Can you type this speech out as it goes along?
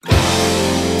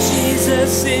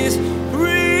Jesus is real.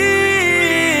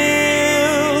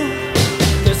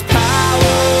 There's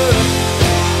power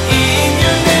in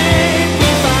your name. We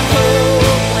find hope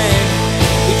when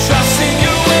we trust in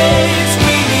your ways.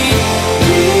 We need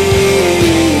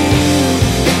real.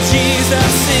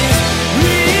 Jesus is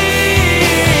real.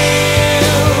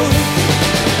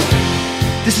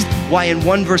 This is why in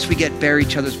one verse we get bear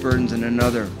each other's burdens, and in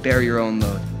another bear your own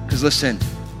load. Because listen,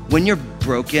 when you're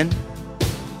broken,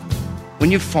 when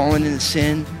you've fallen into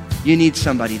sin, you need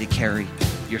somebody to carry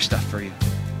your stuff for you.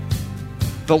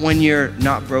 But when you're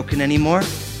not broken anymore,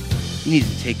 you need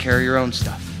to take care of your own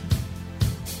stuff.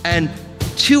 And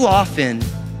too often,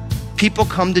 people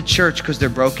come to church because they're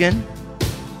broken,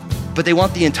 but they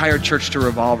want the entire church to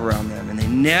revolve around them, and they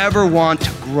never want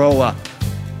to grow up.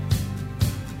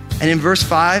 And in verse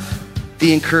 5,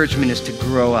 the encouragement is to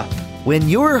grow up. When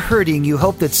you're hurting, you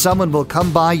hope that someone will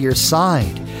come by your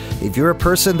side. If you're a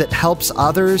person that helps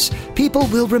others, people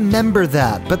will remember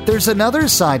that. But there's another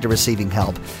side to receiving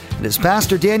help. And as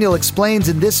Pastor Daniel explains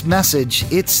in this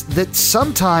message, it's that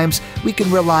sometimes we can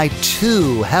rely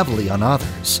too heavily on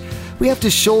others. We have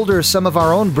to shoulder some of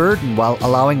our own burden while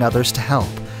allowing others to help.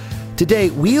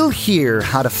 Today, we'll hear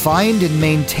how to find and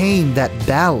maintain that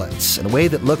balance in a way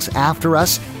that looks after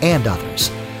us and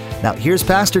others. Now, here's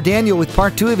Pastor Daniel with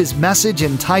part 2 of his message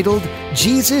entitled,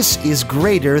 Jesus is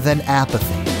Greater Than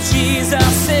Apathy.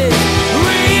 Jesus is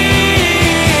real.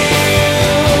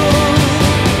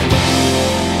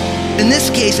 In this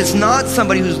case, it's not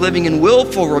somebody who's living in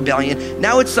willful rebellion.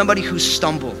 Now it's somebody who's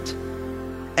stumbled.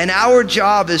 And our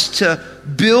job is to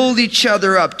build each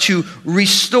other up, to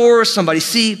restore somebody.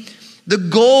 See, the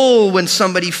goal when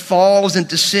somebody falls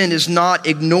into sin is not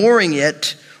ignoring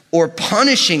it or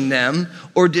punishing them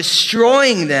or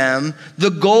destroying them. The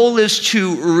goal is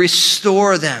to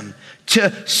restore them, to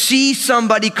see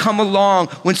somebody come along.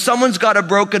 When someone's got a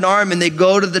broken arm and they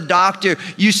go to the doctor,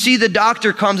 you see the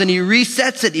doctor comes and he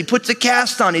resets it. He puts a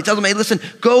cast on it. He tells them, hey, listen,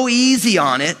 go easy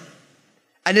on it.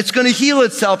 And it's going to heal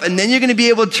itself, and then you're going to be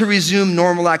able to resume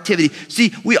normal activity.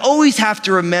 See, we always have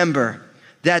to remember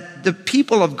that the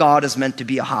people of God is meant to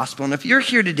be a hospital. And if you're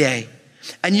here today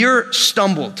and you're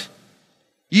stumbled,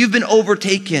 you've been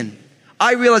overtaken,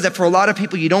 I realize that for a lot of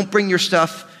people, you don't bring your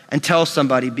stuff and tell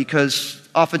somebody, because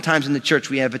oftentimes in the church,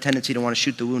 we have a tendency to want to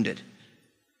shoot the wounded.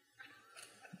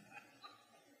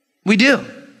 We do.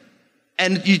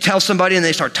 And you tell somebody and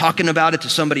they start talking about it to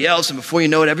somebody else, and before you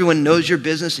know it, everyone knows your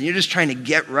business, and you're just trying to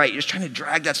get right. You're just trying to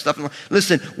drag that stuff along.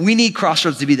 Listen, we need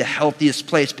Crossroads to be the healthiest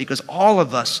place, because all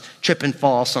of us trip and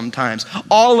fall sometimes.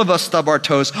 All of us stub our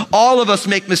toes. All of us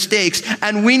make mistakes,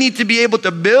 and we need to be able to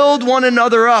build one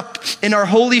another up in our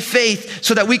holy faith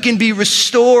so that we can be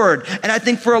restored. And I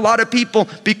think for a lot of people,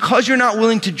 because you're not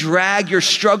willing to drag your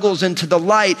struggles into the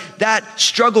light, that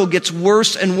struggle gets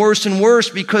worse and worse and worse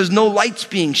because no light's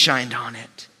being shined on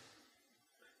it.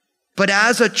 But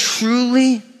as a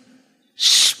truly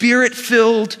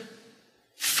spirit-filled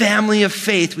family of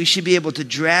faith, we should be able to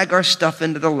drag our stuff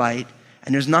into the light.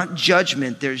 And there's not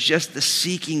judgment. There's just the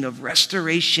seeking of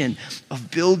restoration,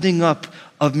 of building up,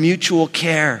 of mutual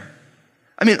care.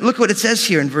 I mean, look what it says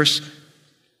here in verse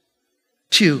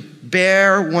 2.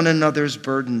 Bear one another's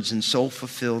burdens and so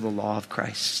fulfill the law of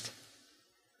Christ.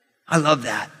 I love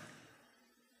that.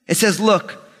 It says,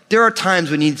 look, there are times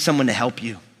when you need someone to help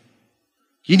you.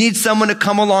 You need someone to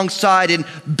come alongside and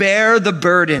bear the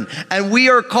burden. And we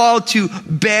are called to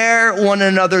bear one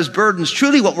another's burdens.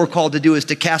 Truly what we're called to do is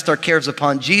to cast our cares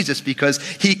upon Jesus, because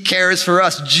he cares for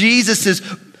us. Jesus'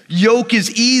 yoke is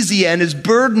easy and his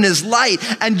burden is light.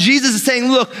 And Jesus is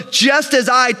saying, look, just as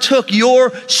I took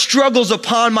your struggles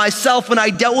upon myself when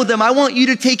I dealt with them, I want you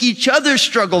to take each other's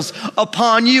struggles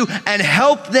upon you and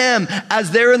help them as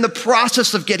they're in the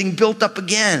process of getting built up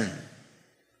again.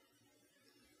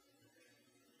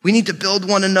 We need to build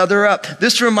one another up.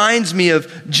 This reminds me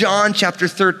of John chapter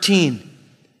 13,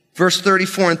 verse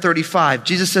 34 and 35.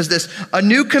 Jesus says this, a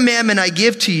new commandment I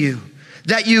give to you,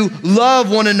 that you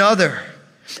love one another.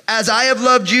 As I have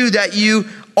loved you, that you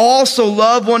also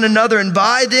love one another. And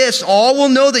by this, all will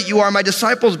know that you are my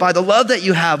disciples, by the love that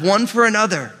you have one for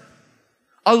another.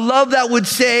 A love that would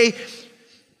say,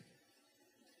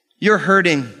 you're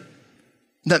hurting,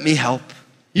 let me help.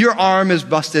 Your arm is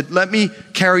busted. Let me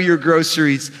carry your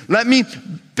groceries. Let me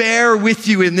bear with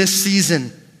you in this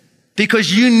season,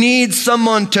 because you need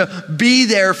someone to be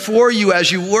there for you as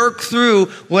you work through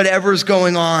whatever's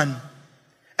going on.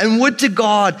 And would to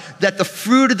God that the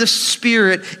fruit of the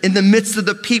Spirit in the midst of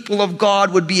the people of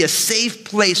God would be a safe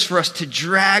place for us to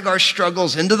drag our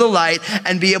struggles into the light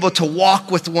and be able to walk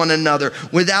with one another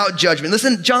without judgment.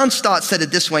 Listen, John Stott said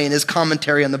it this way in his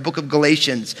commentary on the book of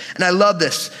Galatians, and I love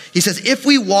this. He says, if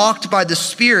we walked by the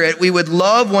Spirit, we would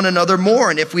love one another more.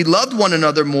 And if we loved one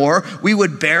another more, we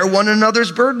would bear one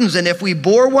another's burdens. And if we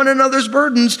bore one another's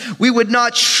burdens, we would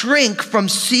not shrink from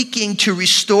seeking to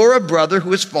restore a brother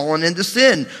who has fallen into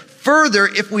sin. Further,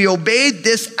 if we obeyed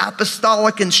this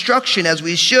apostolic instruction as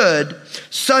we should,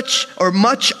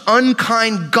 much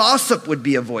unkind gossip would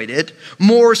be avoided,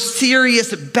 more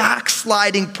serious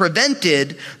backsliding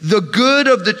prevented, the good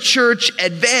of the church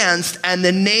advanced, and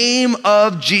the name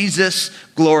of Jesus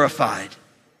glorified.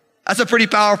 That's a pretty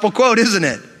powerful quote, isn't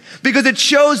it? Because it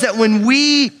shows that when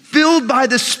we, filled by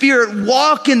the Spirit,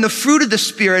 walk in the fruit of the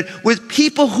Spirit with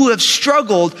people who have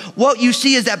struggled, what you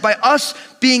see is that by us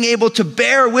being able to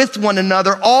bear with one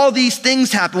another, all these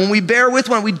things happen. When we bear with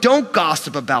one, we don't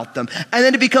gossip about them. And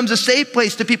then it becomes a safe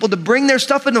place to people to bring their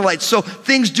stuff into light so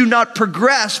things do not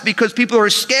progress because people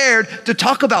are scared to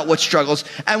talk about what struggles.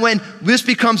 And when this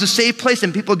becomes a safe place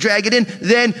and people drag it in,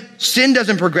 then sin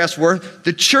doesn't progress worth.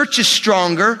 The church is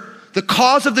stronger. The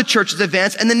cause of the church is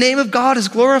advanced, and the name of God is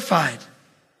glorified.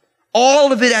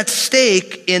 All of it at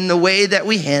stake in the way that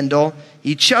we handle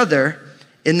each other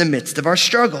in the midst of our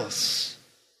struggles.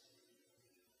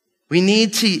 We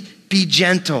need to be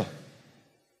gentle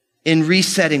in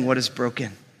resetting what is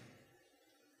broken.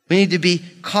 We need to be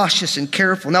cautious and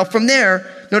careful. Now from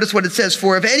there, notice what it says,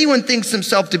 for if anyone thinks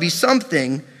himself to be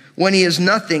something when he is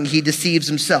nothing, he deceives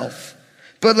himself.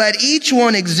 But let each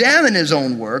one examine his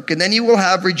own work, and then he will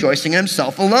have rejoicing in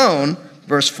himself alone,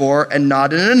 verse 4, and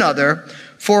not in another.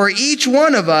 For each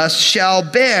one of us shall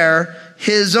bear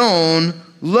his own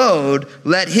load.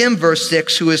 Let him, verse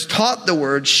 6, who is taught the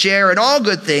word, share in all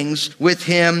good things with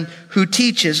him who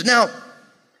teaches. Now,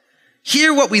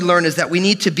 here what we learn is that we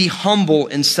need to be humble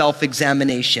in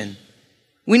self-examination.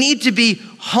 We need to be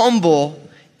humble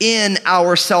in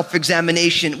our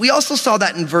self-examination. We also saw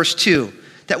that in verse 2.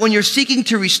 That when you're seeking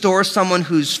to restore someone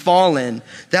who's fallen,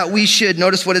 that we should,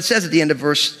 notice what it says at the end of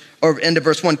verse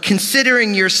 1,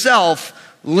 considering yourself,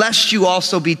 lest you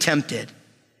also be tempted,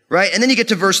 right? And then you get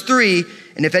to verse 3,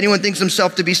 and if anyone thinks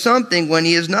himself to be something when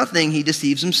he is nothing, he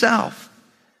deceives himself.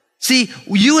 See,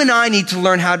 you and I need to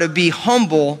learn how to be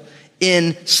humble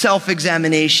in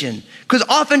self-examination. Because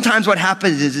oftentimes what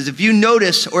happens is if you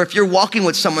notice, or if you're walking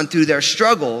with someone through their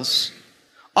struggles,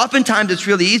 oftentimes it's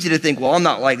really easy to think, well, I'm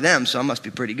not like them, so I must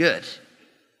be pretty good.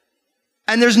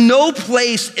 And there's no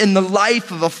place in the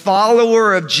life of a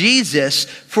follower of Jesus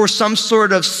for some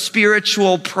sort of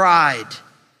spiritual pride.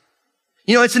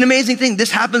 You know, it's an amazing thing.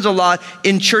 This happens a lot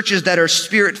in churches that are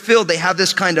spirit-filled. They have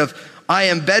this kind of, I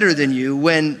am better than you,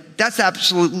 when that's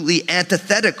absolutely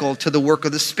antithetical to the work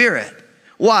of the Spirit.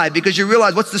 Why? Because you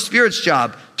realize, what's the Spirit's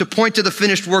job? To point to the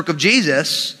finished work of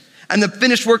Jesus. And the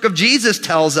finished work of Jesus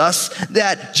tells us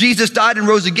that Jesus died and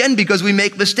rose again because we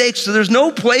make mistakes. So there's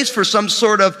no place for some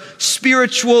sort of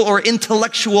spiritual or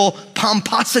intellectual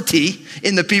pomposity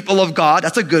in the people of God.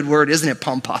 That's a good word, isn't it?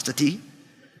 Pomposity.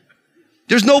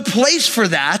 There's no place for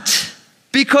that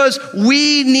because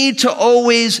we need to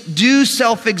always do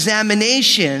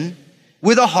self-examination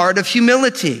with a heart of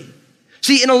humility.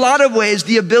 See, in a lot of ways,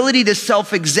 the ability to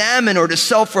self-examine or to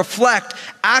self-reflect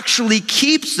actually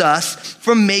keeps us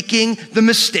from making the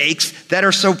mistakes that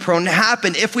are so prone to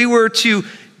happen. If we were to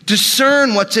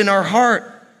discern what's in our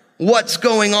heart, what's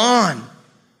going on.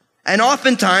 And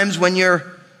oftentimes when you're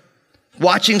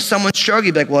watching someone struggle,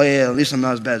 you'd be like, well, yeah, at least I'm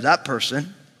not as bad as that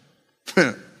person.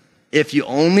 If you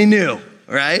only knew,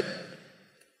 right?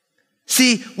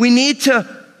 See, we need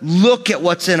to look at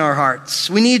what's in our hearts.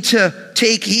 We need to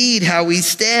take heed how we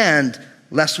stand,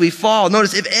 lest we fall.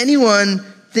 Notice, if anyone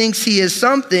thinks he is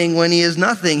something when he is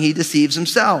nothing, he deceives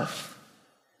himself.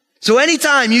 So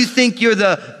anytime you think you're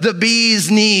the bee's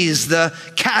knees, the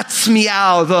cat's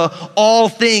meow, the all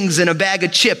things in a bag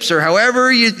of chips, or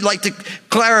however you like to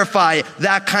clarify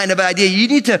that kind of idea, you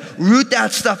need to root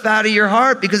that stuff out of your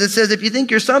heart, because it says if you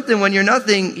think you're something when you're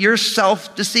nothing, you're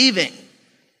self-deceiving.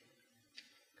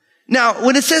 Now,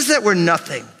 when it says that we're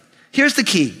nothing, here's the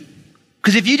key.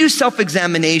 Because if you do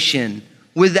self-examination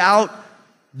without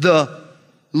the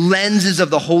lenses of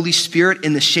the Holy Spirit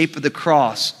in the shape of the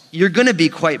cross, you're going to be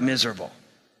quite miserable.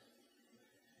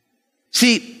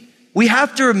 See, we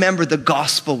have to remember the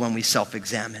gospel when we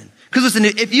self-examine. Because listen,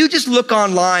 if you just look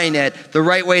online at the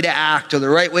right way to act or the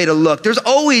right way to look, there's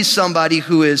always somebody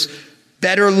who is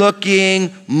better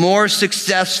looking, more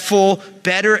successful,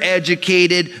 better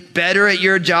educated, better at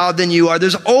your job than you are.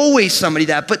 There's always somebody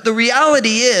that. But the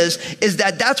reality is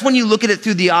that that's when you look at it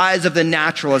through the eyes of the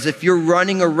natural, as if you're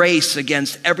running a race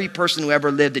against every person who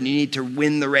ever lived and you need to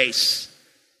win the race.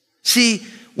 See,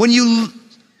 when you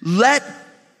let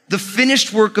the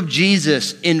finished work of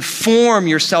Jesus inform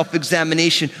your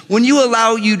self-examination, when you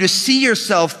allow you to see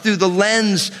yourself through the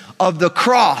lens of the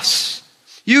cross,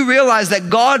 you realize that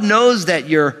God knows that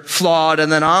you're flawed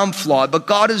and that I'm flawed, but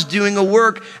God is doing a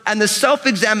work. And the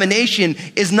self-examination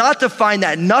is not to find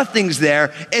that nothing's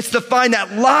there. It's to find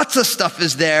that lots of stuff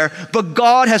is there, but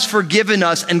God has forgiven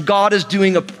us and God is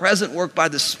doing a present work by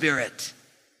the Spirit.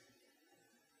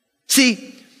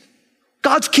 See,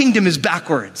 God's kingdom is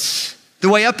backwards. The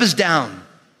way up is down.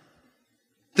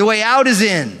 The way out is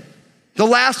in. The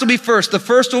last will be first. The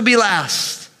first will be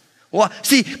last. Well,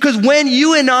 see, because when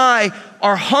you and I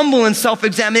are humble in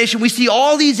self-examination, we see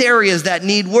all these areas that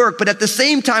need work. But at the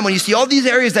same time, when you see all these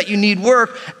areas that you need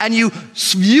work and you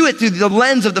view it through the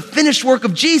lens of the finished work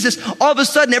of Jesus, all of a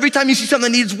sudden, every time you see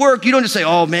something that needs work, you don't just say,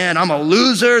 oh man, I'm a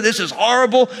loser. This is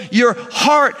horrible. Your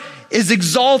heart is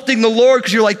exalting the Lord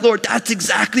because you're like, Lord, that's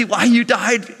exactly why you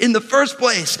died in the first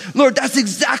place. Lord, that's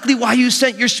exactly why you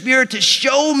sent your Spirit to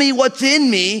show me what's in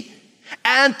me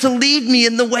and to lead me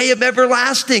in the way of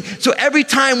everlasting. So every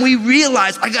time we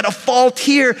realize I got a fault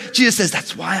here, Jesus says,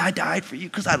 that's why I died for you,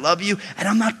 because I love you and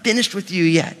I'm not finished with you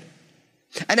yet.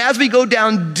 And as we go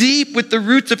down deep with the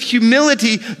roots of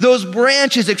humility, those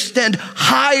branches extend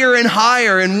higher and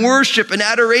higher in worship and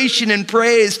adoration and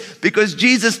praise, because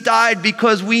Jesus died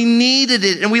because we needed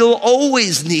it and we will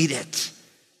always need it.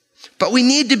 But we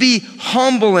need to be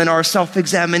humble in our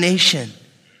self-examination.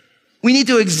 We need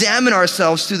to examine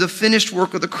ourselves through the finished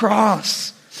work of the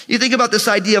cross. You think about this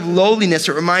idea of lowliness,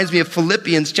 it reminds me of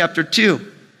Philippians chapter 2.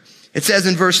 It says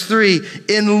in verse 3,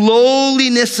 in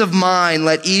lowliness of mind,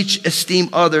 let each esteem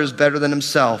others better than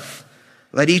himself.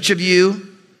 Let each of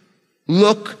you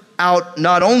look out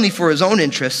not only for his own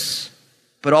interests,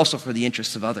 but also for the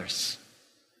interests of others.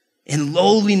 In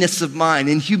lowliness of mind,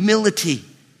 in humility.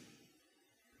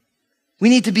 We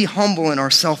need to be humble in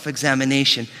our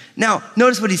self-examination. Now,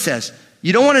 notice what he says.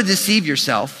 You don't want to deceive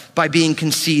yourself by being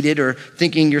conceited or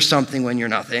thinking you're something when you're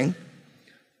nothing.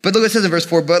 But look what it says in verse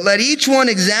 4, but let each one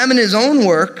examine his own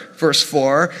work, verse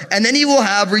 4, and then he will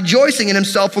have rejoicing in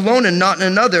himself alone and not in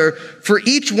another, for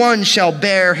each one shall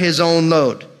bear his own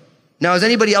load. Now, is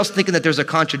anybody else thinking that there's a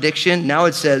contradiction? Now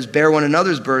it says, bear one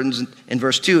another's burdens in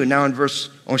verse 2, and now in verse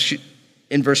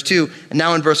 2, and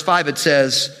now in verse 5 it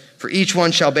says, for each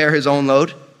one shall bear his own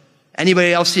load.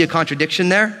 Anybody else see a contradiction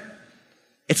there?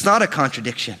 It's not a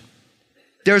contradiction.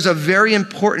 There's a very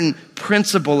important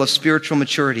principle of spiritual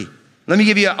maturity. Let me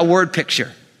give you a word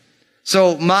picture.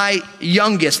 So my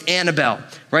youngest, Annabelle,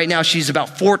 right now she's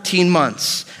about 14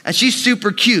 months, and she's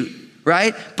super cute,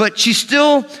 right? But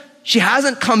she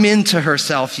hasn't come into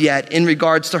herself yet in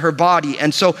regards to her body.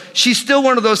 And so she's still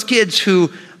one of those kids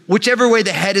who, whichever way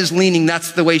the head is leaning,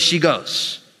 that's the way she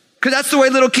goes. Because that's the way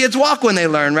little kids walk when they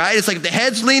learn, right? It's like if the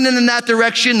head's leaning in that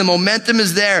direction, the momentum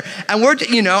is there. And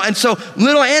and so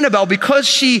little Annabelle, because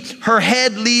her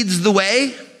head leads the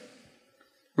way,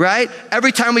 right?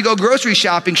 Every time we go grocery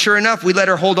shopping, sure enough, we let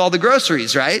her hold all the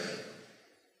groceries, right?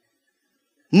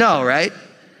 No, right?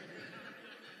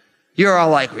 You're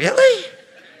all like, really?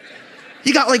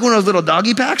 You got like one of those little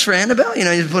doggy packs for Annabelle? You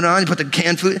know, you put it on, you put the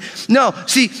canned food. No,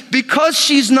 see, because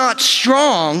she's not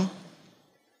strong,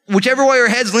 whichever way her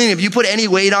head's leaning, if you put any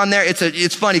weight on there,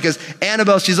 it's funny because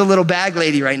Annabelle, she's a little bag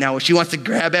lady right now where she wants to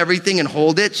grab everything and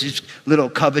hold it. She's a little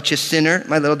covetous sinner,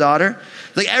 my little daughter.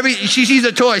 Like she sees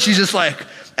a toy, she's just like,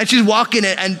 and she's walking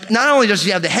it, and not only does she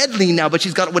have the head lean now, but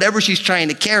she's got whatever she's trying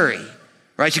to carry,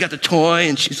 right? She got the toy,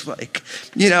 and she's like,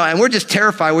 and we're just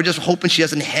terrified. We're just hoping she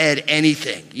doesn't head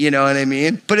anything, you know what I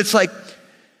mean? But it's like,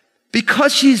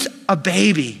 because she's a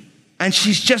baby, and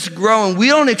she's just growing, we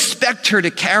don't expect her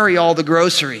to carry all the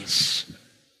groceries,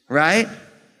 right?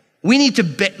 We need to,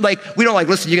 we don't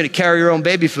listen, you're going to carry your own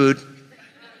baby food.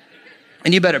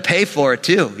 And you better pay for it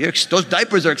too. Those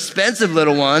diapers are expensive,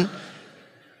 little one.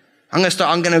 I'm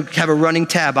going to have a running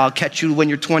tab. I'll catch you when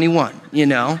you're 21, You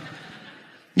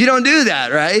don't do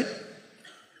that, right?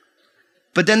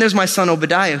 But then there's my son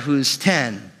Obadiah, who's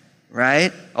 10,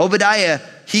 right? Obadiah,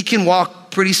 he can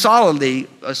walk pretty solidly,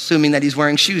 assuming that he's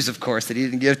wearing shoes, of course, that he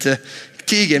didn't give to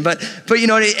Tegan. But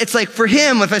it's like for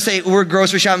him, if I say we're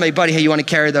grocery shopping, my buddy, hey, you want to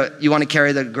carry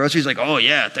the groceries? Like, oh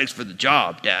yeah, thanks for the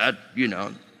job, Dad.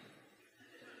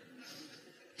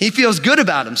 He feels good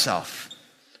about himself.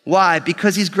 Why?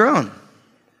 Because he's grown.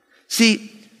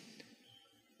 See,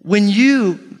 when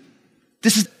you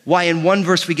This is why in one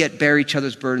verse we get bear each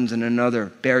other's burdens and in another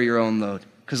bear your own load.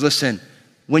 Because listen,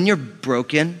 when you're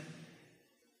broken,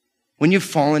 when you've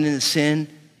fallen into sin,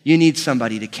 you need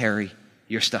somebody to carry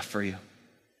your stuff for you.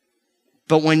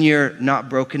 But when you're not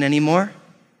broken anymore,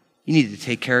 you need to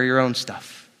take care of your own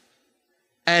stuff.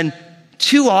 And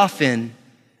too often,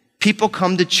 people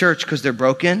come to church because they're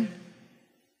broken,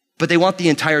 but they want the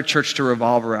entire church to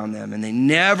revolve around them, and they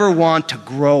never want to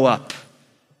grow up.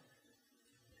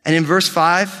 And in verse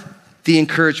 5, the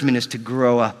encouragement is to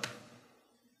grow up.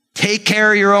 Take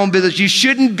care of your own business. You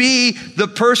shouldn't be the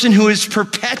person who is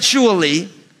perpetually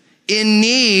in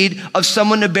need of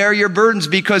someone to bear your burdens,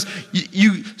 because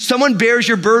someone bears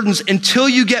your burdens until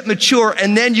you get mature,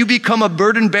 and then you become a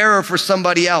burden bearer for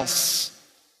somebody else.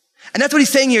 And that's what he's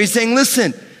saying here. He's saying,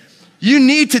 listen, you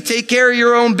need to take care of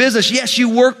your own business. Yes, you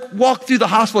walk through the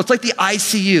hospital. It's like the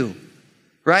ICU,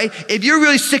 right? If you're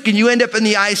really sick and you end up in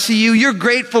the ICU, you're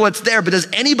grateful it's there, but does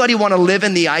anybody want to live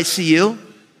in the ICU?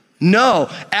 No.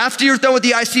 After you're done with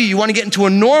the ICU, you want to get into a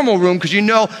normal room because you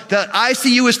know that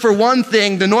ICU is for one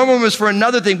thing, the normal room is for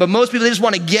another thing, but most people, they just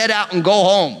want to get out and go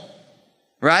home,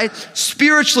 right?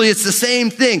 Spiritually, it's the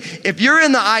same thing. If you're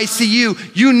in the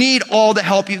ICU, you need all the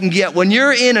help you can get. When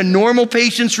you're in a normal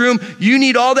patient's room, you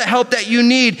need all the help that you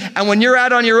need. And when you're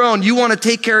out on your own, you want to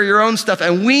take care of your own stuff.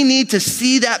 And we need to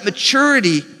see that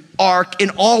maturity arc in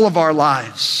all of our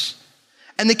lives.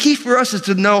 And the key for us is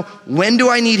to know, when do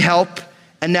I need help?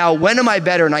 And now, when am I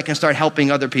better and I can start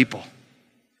helping other people?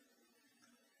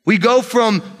 We go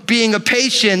from being a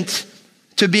patient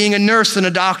to being a nurse and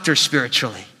a doctor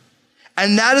spiritually.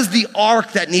 And that is the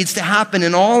arc that needs to happen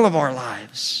in all of our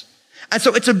lives. And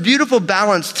so it's a beautiful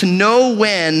balance to know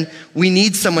when we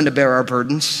need someone to bear our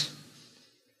burdens,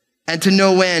 and to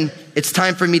know when it's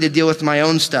time for me to deal with my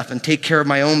own stuff and take care of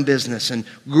my own business and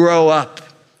grow up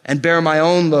and bear my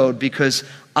own load, because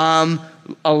I'm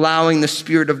allowing the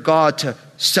Spirit of God to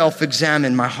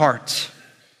self-examine my heart.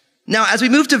 Now, as we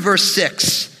move to verse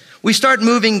 6, we start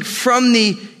moving from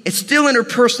it's still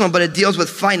interpersonal, but it deals with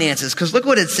finances. Because look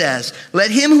what it says.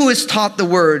 Let him who is taught the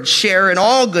word share in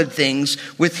all good things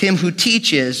with him who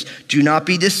teaches. Do not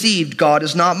be deceived. God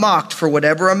is not mocked. For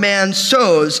whatever a man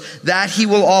sows, that he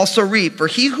will also reap. For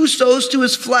he who sows to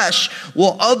his flesh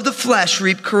will of the flesh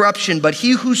reap corruption. But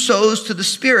he who sows to the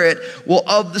Spirit will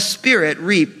of the Spirit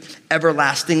reap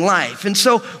everlasting life. And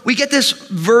so we get this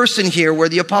verse in here where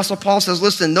the Apostle Paul says,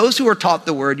 listen, those who are taught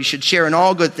the word, you should share in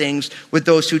all good things with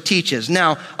those who teaches.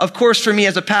 Now, of course, for me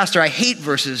as a pastor, I hate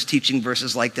teaching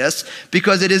verses like this,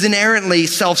 because it is inherently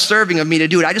self-serving of me to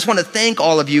do it. I just want to thank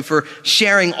all of you for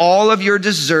sharing all of your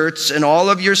desserts and all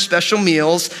of your special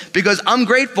meals, because I'm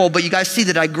grateful, but you guys see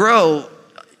that I grow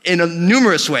in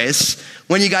numerous ways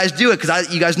when you guys do it,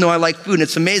 because you guys know I like food, and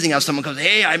it's amazing how someone goes,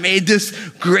 hey, I made this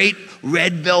great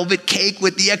red velvet cake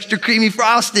with the extra creamy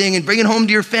frosting, and bring it home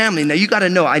to your family. Now, you got to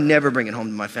know, I never bring it home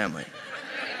to my family,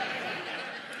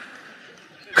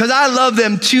 because I love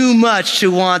them too much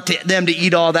to want them to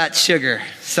eat all that sugar.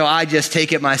 So I just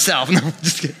take it myself. No, I'm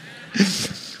just kidding.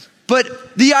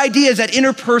 But the idea is that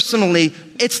interpersonally,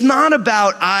 it's not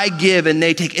about I give and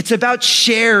they take. It's about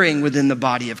sharing within the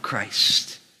body of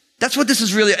Christ. That's what this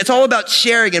is really. It's all about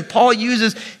sharing. And Paul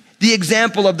uses the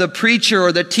example of the preacher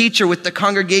or the teacher with the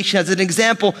congregation as an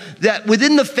example that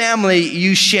within the family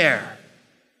you share.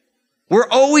 We're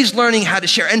always learning how to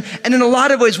share. And in a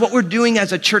lot of ways, what we're doing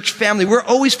as a church family, we're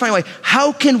always finding a way,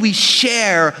 how can we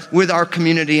share with our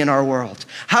community and our world?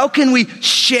 How can we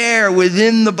share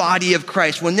within the body of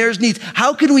Christ when there's needs?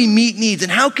 How can we meet needs,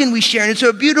 and how can we share? And it's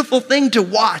a beautiful thing to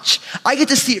watch. I get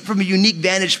to see it from a unique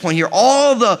vantage point here.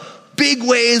 All the big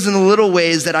ways and the little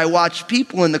ways that I watch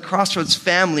people in the Crossroads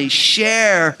family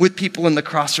share with people in the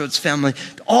Crossroads family.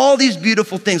 All these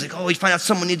beautiful things, like, you find out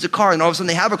someone needs a car, and all of a sudden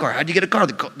they have a car. How'd you get a car?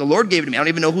 The Lord gave it to me. I don't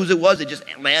even know whose it was. It just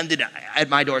landed at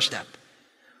my doorstep.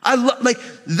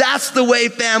 That's the way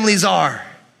families are,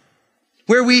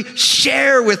 where we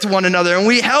share with one another, and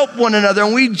we help one another,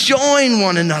 and we join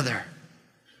one another.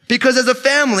 Because as a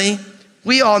family,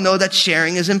 we all know that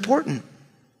sharing is important.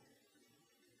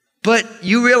 But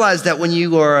you realize that when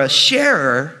you are a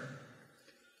sharer,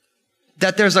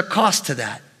 that there's a cost to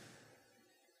that.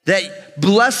 That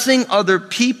blessing other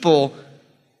people,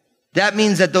 that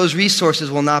means that those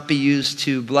resources will not be used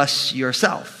to bless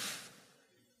yourself.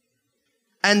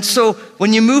 And so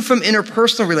when you move from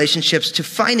interpersonal relationships to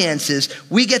finances,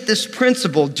 we get this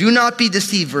principle, do not be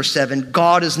deceived, verse 7,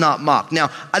 God is not mocked.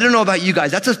 Now, I don't know about you guys,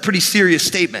 that's a pretty serious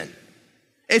statement.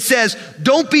 It says,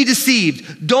 don't be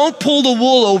deceived. Don't pull the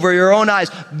wool over your own eyes.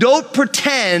 Don't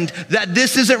pretend that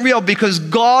this isn't real, because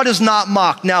God is not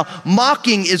mocked. Now,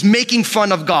 mocking is making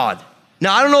fun of God.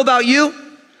 Now, I don't know about you.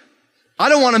 I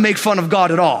don't want to make fun of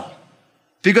God at all.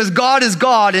 Because God is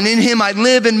God, and in him I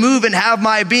live and move and have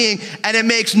my being, and it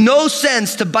makes no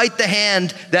sense to bite the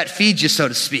hand that feeds you, so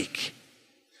to speak.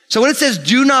 So when it says,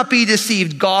 do not be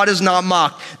deceived, God is not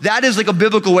mocked, that is like a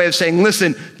biblical way of saying,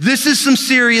 listen, this is some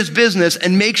serious business,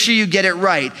 and make sure you get it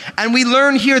right. And we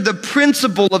learn here the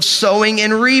principle of sowing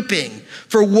and reaping.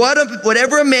 For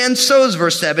whatever a man sows,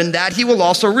 verse 7, that he will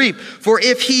also reap. For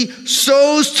if he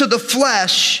sows to the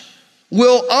flesh,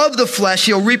 of the flesh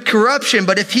he'll reap corruption,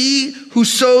 but if he who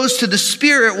sows to the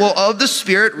Spirit will of the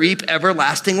Spirit reap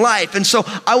everlasting life. And so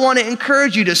I want to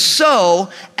encourage you to sow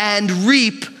and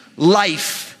reap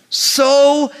life.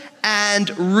 Sow and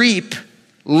reap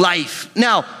life.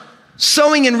 Now,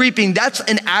 sowing and reaping, that's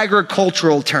an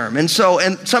agricultural term. And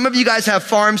some of you guys have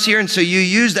farms here, and so you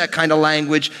use that kind of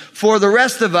language. For the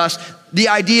rest of us, the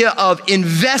idea of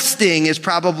investing is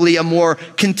probably a more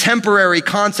contemporary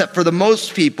concept for the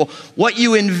most people. What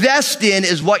you invest in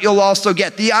is what you'll also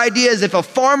get. The idea is if a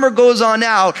farmer goes on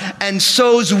out and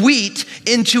sows wheat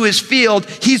into his field,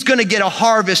 he's going to get a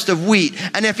harvest of wheat.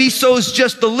 And if he sows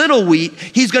just a little wheat,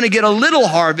 he's going to get a little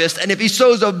harvest. And if he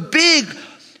sows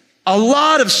a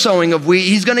lot of sowing of wheat,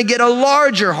 he's going to get a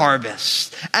larger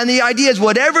harvest. And the idea is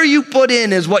whatever you put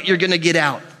in is what you're going to get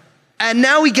out. And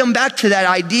now we come back to that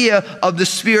idea of the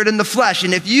Spirit and the flesh.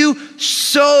 And if you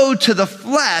sow to the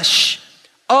flesh,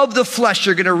 of the flesh,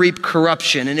 you're going to reap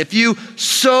corruption. And if you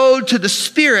sow to the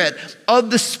Spirit, of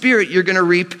the Spirit, you're going to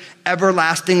reap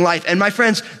everlasting life. And my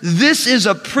friends, this is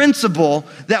a principle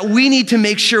that we need to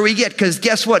make sure we get. Because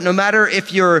guess what? No matter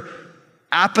if you're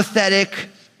apathetic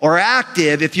or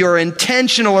active, if you're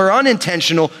intentional or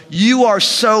unintentional, you are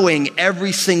sowing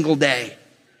every single day.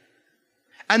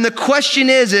 And the question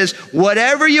is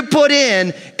whatever you put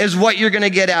in is what you're going to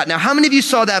get out. Now, how many of you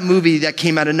saw that movie that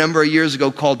came out a number of years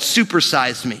ago called Super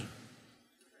Size Me?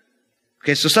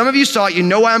 Okay, so some of you saw it. You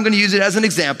know why I'm going to use it as an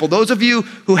example. Those of you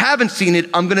who haven't seen it,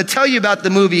 I'm going to tell you about the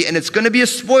movie, and it's going to be a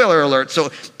spoiler alert.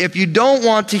 So if you don't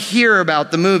want to hear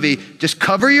about the movie, just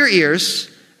cover your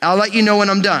ears. I'll let you know when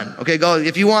I'm done. Okay, go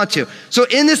if you want to. So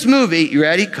in this movie, you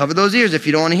ready? Cover those ears if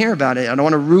you don't want to hear about it. I don't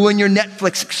want to ruin your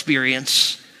Netflix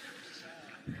experience.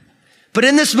 But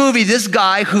in this movie, this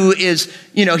guy who is,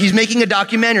 he's making a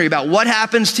documentary about what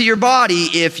happens to your body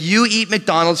if you eat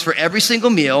McDonald's for every single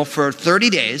meal for 30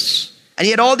 days. And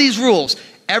he had all these rules.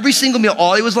 Every single meal,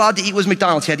 all he was allowed to eat was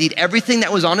McDonald's. He had to eat everything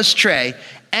that was on his tray.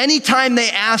 Anytime they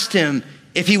asked him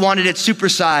if he wanted it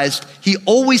supersized, he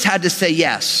always had to say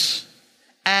yes.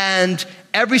 And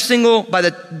by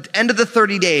the end of the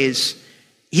 30 days,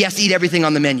 he has to eat everything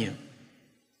on the menu.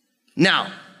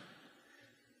 Now,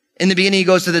 in the beginning, he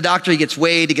goes to the doctor, he gets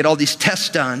weighed to get all these tests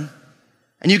done.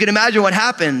 And you can imagine what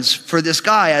happens for this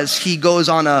guy as he goes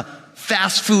on a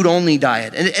fast food only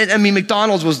diet. And I mean,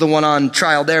 McDonald's was the one on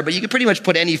trial there, but you can pretty much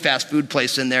put any fast food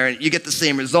place in there and you get the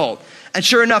same result. And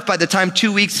sure enough, by the time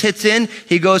 2 weeks hits in,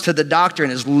 he goes to the doctor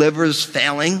and his liver's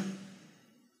failing.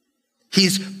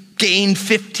 He's gained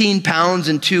 15 pounds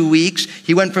in 2 weeks.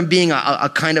 He went from being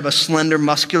a kind of a slender,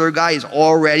 muscular guy. He's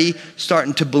already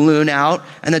starting to balloon out.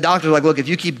 And the doctor's like, look, if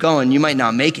you keep going, you might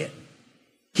not make it.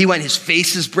 His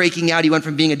face is breaking out. He went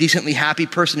from being a decently happy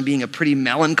person to being a pretty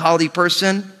melancholy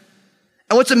person.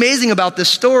 And what's amazing about this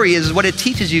story is what it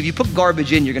teaches you. If you put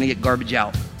garbage in, you're going to get garbage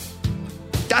out.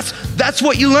 That's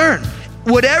what you learn.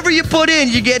 Whatever you put in,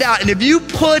 you get out. And if you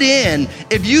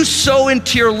sow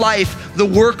into your life the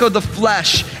work of the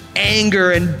flesh,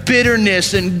 anger and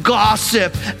bitterness and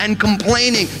gossip and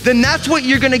complaining, then that's what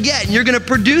you're going to get. And you're going to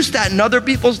produce that in other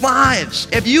people's lives.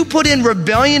 If you put in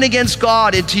rebellion against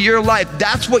God into your life,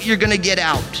 that's what you're going to get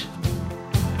out.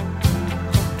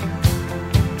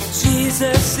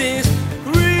 Jesus is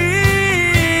real.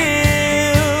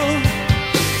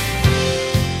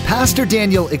 Pastor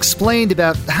Daniel explained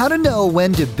about how to know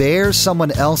when to bear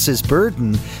someone else's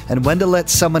burden and when to let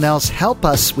someone else help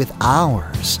us with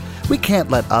ours. We can't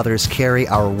let others carry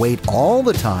our weight all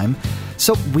the time,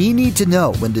 so we need to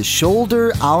know when to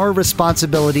shoulder our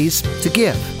responsibilities to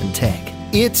give and take.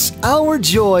 It's our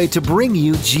joy to bring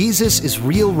you Jesus is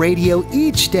Real Radio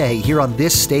each day here on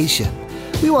this station.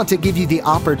 We want to give you the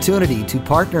opportunity to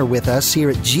partner with us here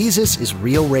at Jesus is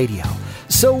Real Radio,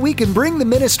 so we can bring the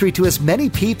ministry to as many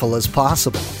people as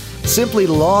possible. Simply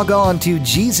log on to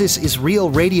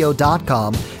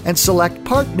JesusIsRealRadio.com and select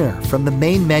Partner from the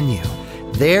main menu.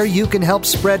 There you can help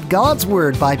spread God's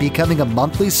Word by becoming a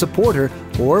monthly supporter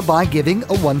or by giving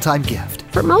a one-time gift.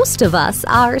 For most of us,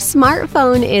 our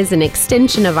smartphone is an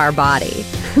extension of our body.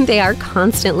 They are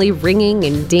constantly ringing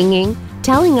and dinging,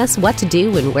 telling us what to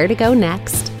do and where to go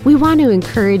next. We want to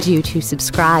encourage you to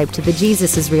subscribe to the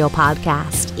Jesus is Real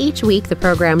podcast. Each week, the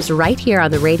programs right here on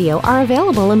the radio are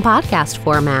available in podcast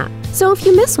format. So if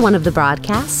you miss one of the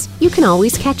broadcasts, you can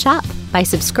always catch up by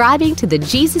subscribing to the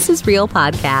Jesus is Real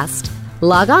podcast.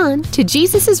 Log on to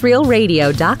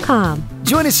JesusIsRealRadio.com.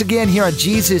 Join us again here on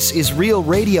Jesus is Real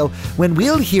Radio when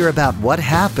we'll hear about what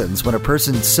happens when a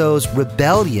person sows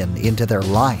rebellion into their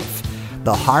life.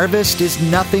 The harvest is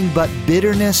nothing but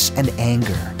bitterness and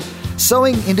anger.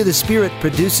 Sowing into the Spirit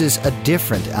produces a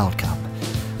different outcome.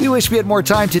 We wish we had more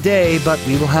time today, but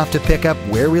we will have to pick up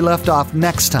where we left off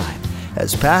next time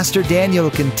as Pastor Daniel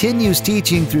continues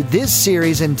teaching through this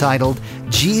series entitled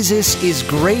Jesus is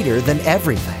Greater Than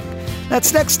Everything.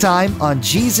 That's next time on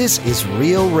Jesus is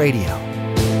Real Radio.